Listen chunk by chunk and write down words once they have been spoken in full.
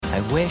I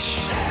wish.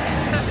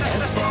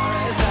 As far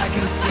as I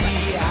can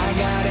see, I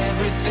got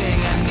everything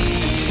I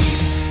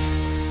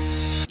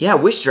need. Yeah,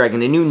 Wish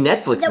Dragon, a new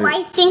Netflix So movie.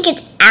 I think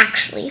it's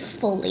actually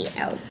fully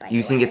out.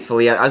 You think it's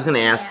fully out? I was going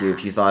to ask you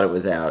if you thought it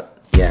was out.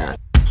 Yeah.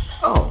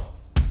 Oh.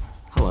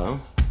 Hello.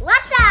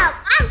 What's up?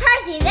 I'm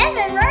Percy.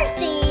 This is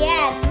Mercy,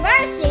 and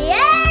Mercy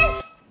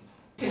is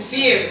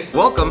Confused.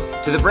 Welcome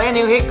to the brand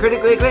new hit,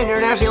 critically acclaimed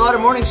international auto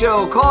morning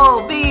show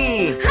called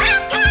the...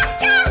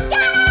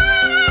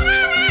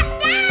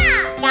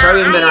 Sorry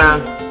we haven't been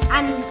around.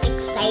 I'm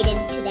excited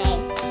today.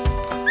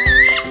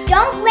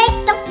 Don't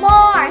lick the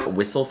floor. A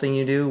whistle thing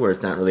you do where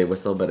it's not really a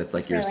whistle, but it's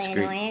like you're Really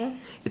screaming.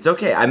 annoying. It's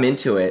okay. I'm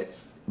into it.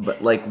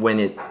 But like when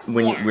Yeah,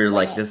 we're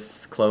like when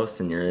this close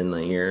and you're in the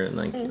ear and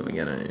like we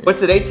gotta. What's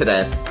the date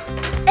today?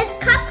 It's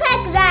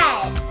Cupcake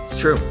Day, It's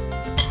true.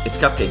 It's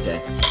Cupcake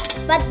Day.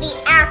 but the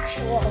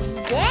actual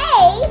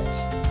date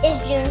is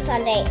June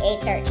Sunday,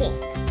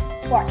 8/13th,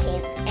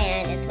 14th,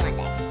 and it's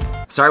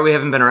Monday. Sorry we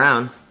haven't been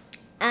around.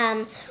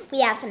 We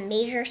had some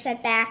major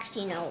setbacks,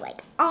 like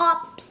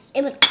ops.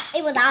 It was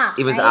ops.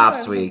 It was right?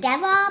 ops Or week.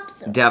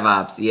 DevOps.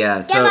 DevOps,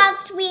 yeah.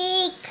 DevOps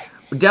week.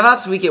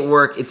 DevOps week at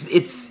work, can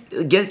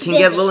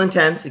get a little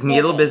intense. It can get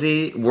a little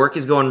busy. Work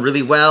is going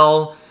really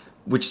well,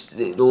 which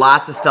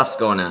lots of stuff's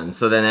going on.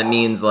 So then that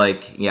means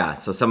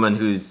so someone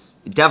who's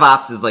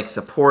DevOps is like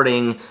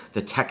supporting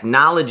the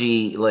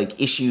technology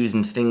issues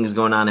and things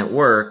going on at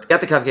work. Got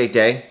the Cupcake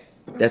Day.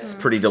 That's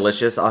pretty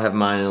delicious. I'll have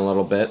mine in a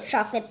little bit.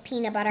 Chocolate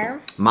peanut butter.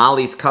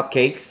 Molly's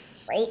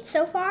cupcakes. Great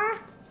so far.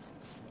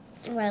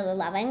 Really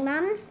loving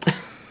them.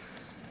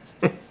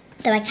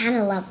 Though I kind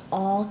of love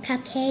all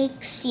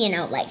cupcakes.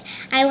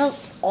 I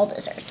love all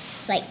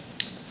desserts.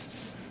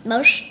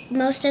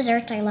 Most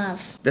desserts I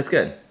love. That's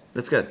good.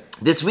 That's good.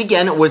 This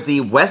weekend was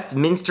the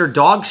Westminster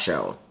Dog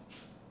Show.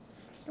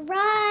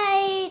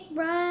 Right.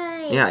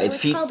 Yeah, it it was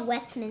fe- called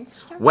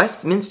Westminster.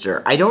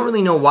 Westminster. I don't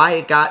really know why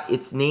it got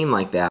its name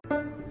like that.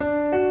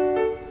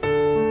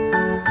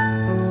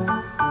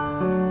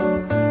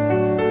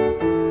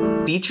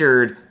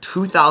 Featured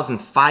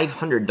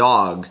 2,500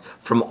 dogs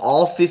from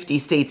all 50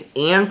 states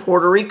and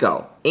Puerto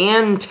Rico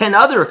and 10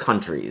 other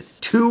countries.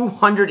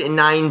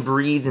 209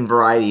 breeds and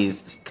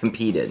varieties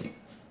competed,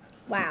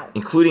 Wow.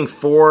 including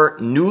 4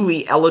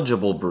 newly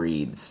eligible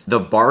breeds: the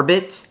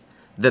Barbet,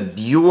 the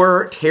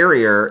Boer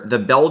Terrier, the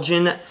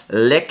Belgian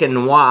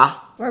Lekenois.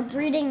 We're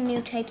breeding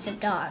new types of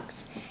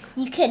dogs.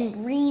 You can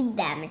breed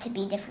them to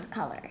be different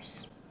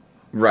colors.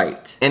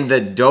 Right. And the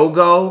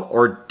Dogo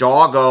or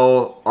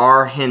Doggo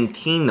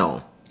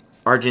Argentino.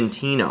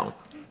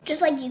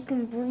 Just like you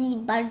can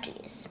breed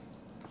budgies.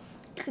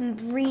 You can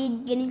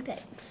breed guinea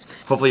pigs.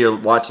 Hopefully you're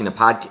watching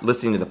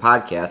listening to the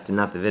podcast and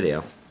not the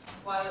video.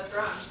 Wow, that's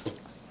wrong.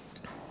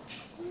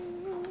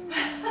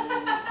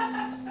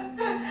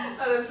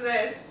 Oh, that's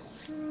nice.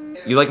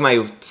 You like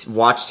my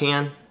watch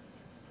tan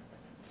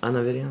on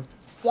the video?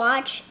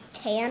 Watch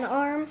tan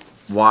arm.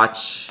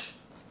 Watch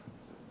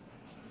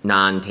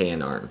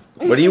non-tan arm.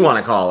 What do you want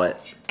to call it?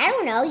 I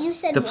don't know. You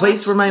said The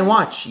place watch where my tan.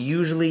 watch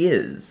usually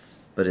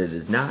is, but it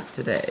is not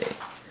today.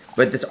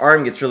 But this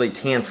arm gets really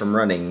tan from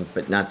running,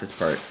 but not this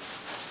part.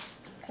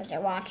 Because your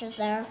watch is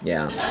there.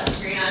 Yeah.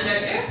 Screen on,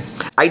 don't you?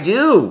 I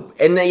do,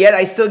 and yet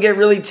I still get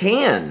really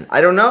tan.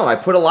 I don't know. I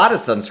put a lot of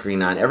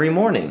sunscreen on every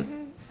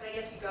morning, I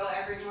guess you go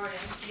every morning.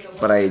 You get a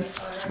but I little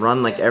bit of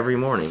run like color. every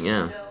morning.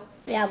 Yeah. Still.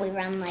 Yeah, we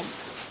run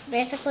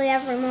basically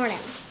every morning.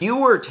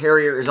 Boer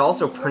Terrier is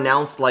also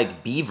pronounced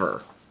like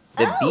beaver.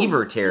 The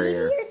Beaver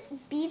Terrier.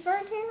 Beaver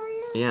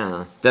Terrier?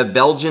 Yeah. The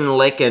Belgian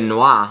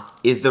Lekenois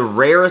is the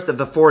rarest of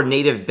the 4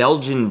 native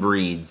Belgian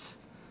breeds,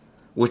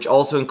 which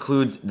also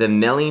includes the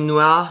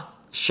Malinois,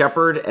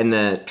 Shepherd, and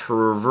the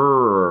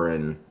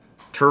Tervuren.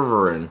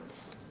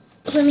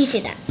 Let me see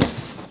that.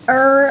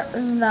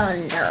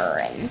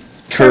 Turvenerin.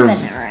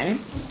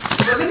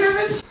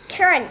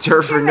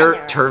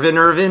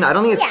 Turvenervin? I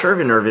don't think it's Yeah.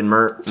 Turvenervin,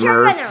 Merv.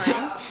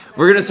 Turvenerin.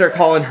 We're gonna start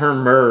calling her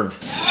Merv.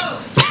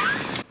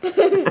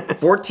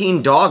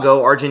 14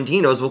 Doggo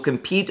Argentinos will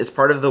compete as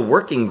part of the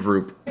working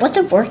group. What's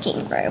a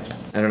working group?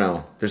 I don't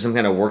know. There's some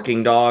kind of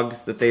working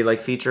dogs that they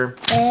feature.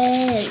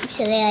 Oh,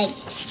 so they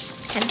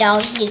have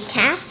dogs do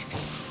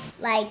tasks?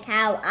 Like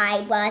how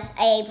I was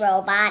a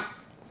robot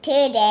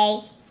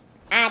today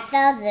at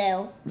the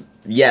zoo.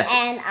 Yes.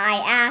 And I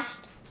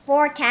asked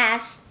for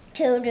tasks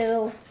to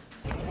do.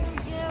 To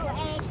do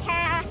a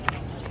task.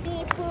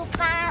 Beep boop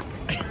bop.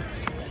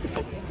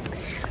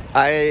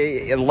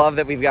 I love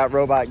that we've got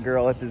Robot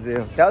Girl at the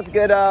zoo. That was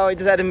good. We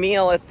just had a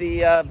meal at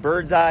the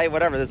Bird's Eye,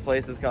 whatever this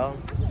place is called.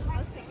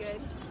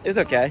 It was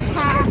okay.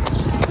 Task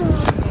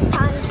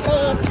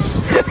complete.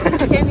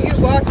 Can you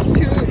walk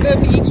to the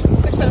beach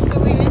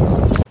successfully?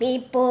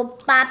 Beep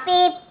boop bop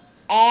beep.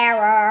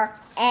 Error.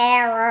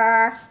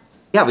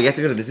 Yeah, we got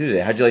to go to the zoo today.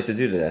 How'd you like the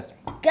zoo today?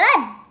 Good.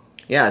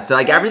 Yeah, so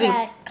everything.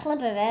 There's a clip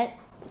of it.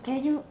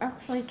 Did you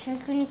actually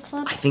take any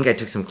clips? I think I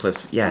took some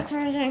clips. Yeah.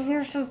 Okay,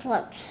 here's some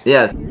clips.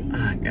 Yes.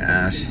 Oh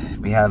gosh.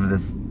 We have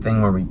this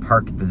thing where we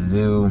park at the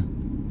zoo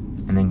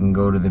and then can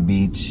go to the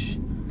beach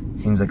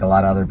Seems like a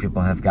lot of other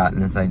people have gotten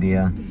this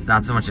idea. It's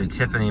not so much a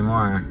tip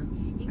anymore.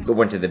 We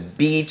went to the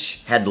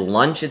beach, had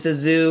lunch at the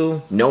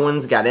zoo. No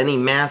one's got any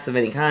mask of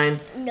any kind.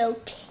 No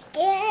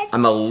tickets.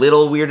 I'm a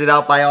little weirded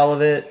out by all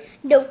of it.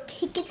 No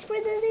tickets for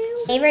the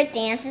zoo. Favorite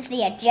dance is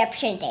the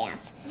Egyptian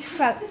dance.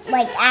 From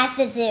at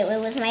the zoo. It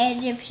was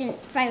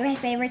my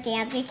favorite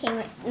dance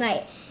became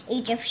my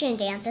Egyptian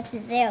dance at the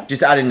zoo.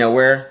 Just out of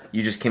nowhere,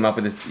 you just came up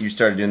with this, you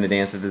started doing the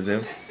dance at the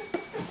zoo?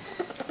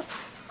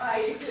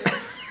 I do.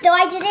 So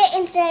I did it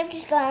instead of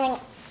just going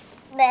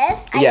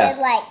this. I did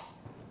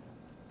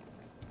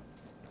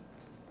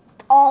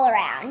all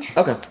around.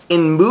 Okay.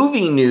 In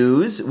movie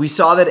news, we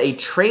saw that a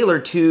trailer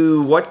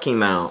to what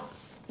came out?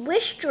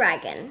 Wish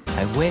Dragon.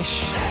 I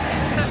wish.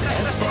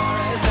 As far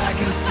as I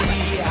can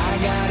see, I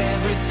got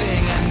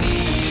everything I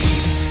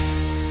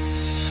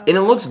need. And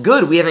it looks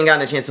good. We haven't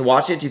gotten a chance to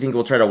watch it. Do you think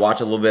we'll try to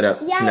watch a little bit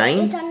tonight?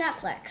 Yeah, it's on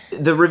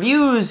Netflix. The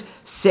reviews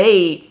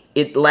say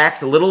it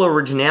lacks a little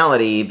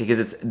originality because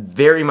it's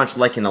very much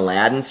like an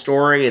Aladdin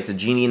story. It's a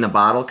genie in the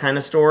bottle kind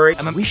of story.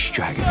 I'm a wish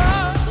dragon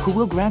who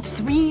will grant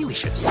 3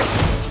 wishes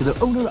to the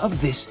owner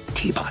of this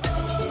teapot.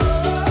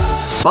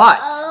 But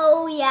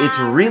Oh, yeah. it's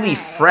really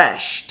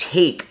fresh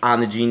take on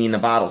the genie in the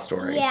bottle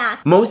story. Yeah.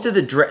 Most of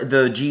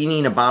the genie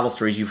in a bottle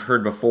stories you've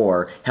heard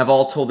before have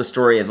all told the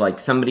story of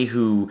somebody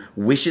who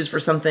wishes for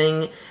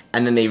something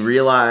and then they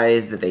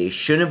realize that they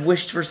shouldn't have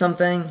wished for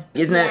something.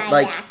 Isn't that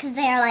Yeah, because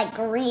they're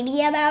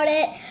greedy about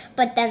it,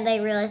 but then they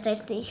realize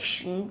that they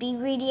shouldn't be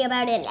greedy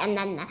about it, and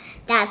then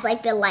that's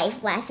the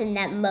life lesson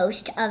that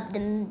most of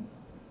the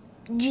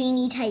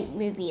genie type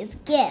movies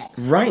give.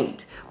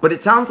 Right. But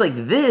it sounds like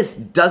this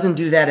doesn't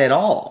do that at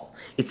all.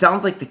 It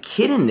sounds like the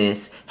kid in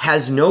this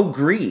has no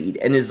greed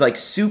and is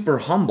super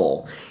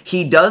humble.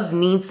 He does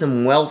need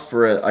some wealth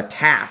for a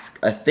task,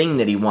 a thing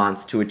that he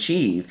wants to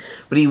achieve,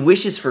 but he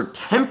wishes for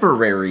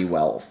temporary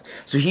wealth.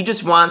 So he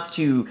just wants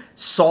to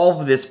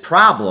solve this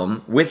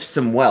problem with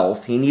some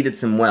wealth. He needed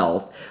some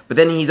wealth, but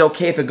then he's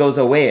okay if it goes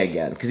away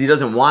again because he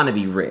doesn't want to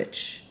be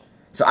rich.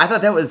 So I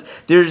thought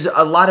there's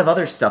a lot of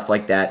other stuff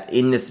like that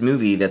in this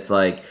movie that's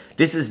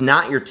this is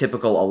not your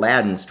typical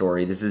Aladdin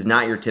story. This is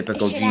not your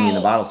typical genie in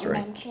the bottle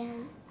story.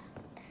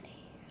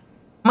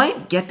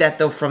 Might get that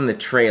though from the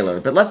trailer,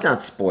 but let's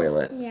not spoil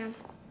it. Yeah.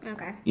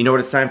 Okay. You know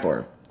what it's time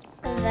for?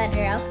 The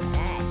joke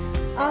that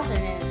also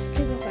known as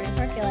people from the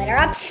percolator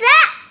upset.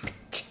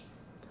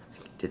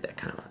 Did that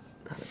kind of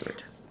out of the right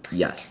time.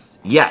 Yes.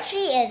 Yes. She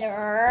is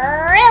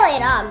really a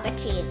dog, but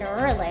she's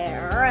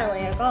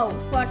really a goat,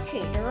 but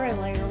she's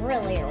really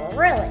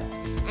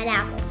an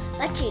apple,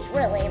 but she's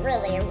really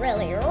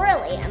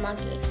a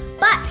monkey,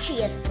 but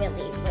she is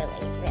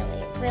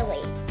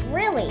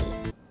really.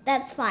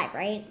 That's 5,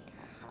 right?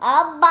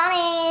 A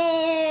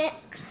bunny.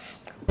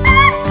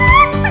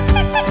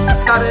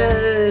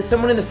 Got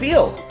someone in the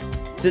field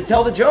to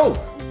tell the joke.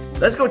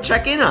 Let's go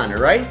check in on her,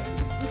 right?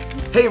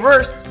 Hey,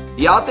 Verse,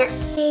 you out there?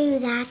 Oh,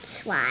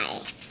 that's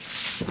why.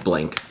 It's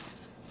blank.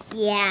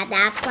 Yeah,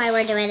 that's why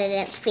we're doing it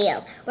in the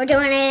field. We're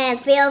doing it in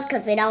the field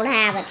because we don't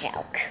have a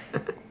joke.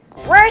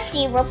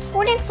 Rusty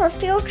reporting for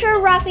future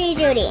Ruffy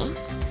duty.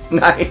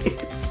 Nice.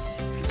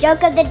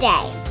 Joke of the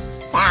day.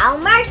 Foul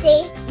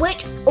Mercy.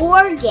 Which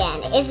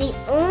organ is the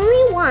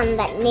only one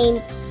that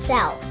named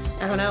itself?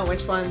 I don't know,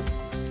 which one?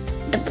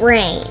 The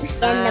brain.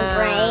 And the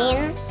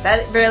brain.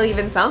 That barely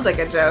even sounds like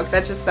a joke.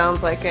 That just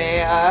sounds like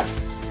a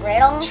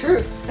Riddle.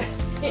 truth.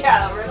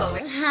 Yeah, a riddle.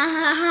 Ha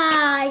ha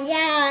ha,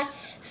 yeah.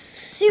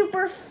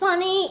 Super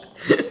funny.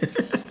 Is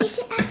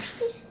it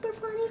actually super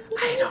funny?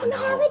 I don't know.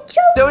 Have a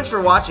joke. So much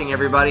for watching,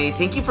 everybody.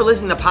 Thank you for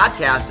listening to the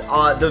podcast.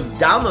 The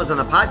downloads on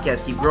the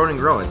podcast keep growing and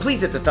growing.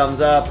 Please hit the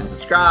thumbs up and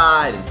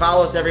subscribe and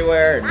follow us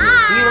everywhere. And we'll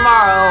see you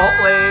tomorrow,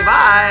 hopefully.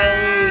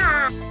 Bye.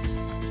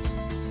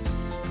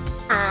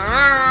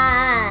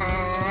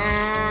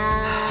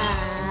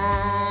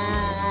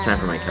 It's time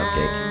for my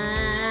cupcake.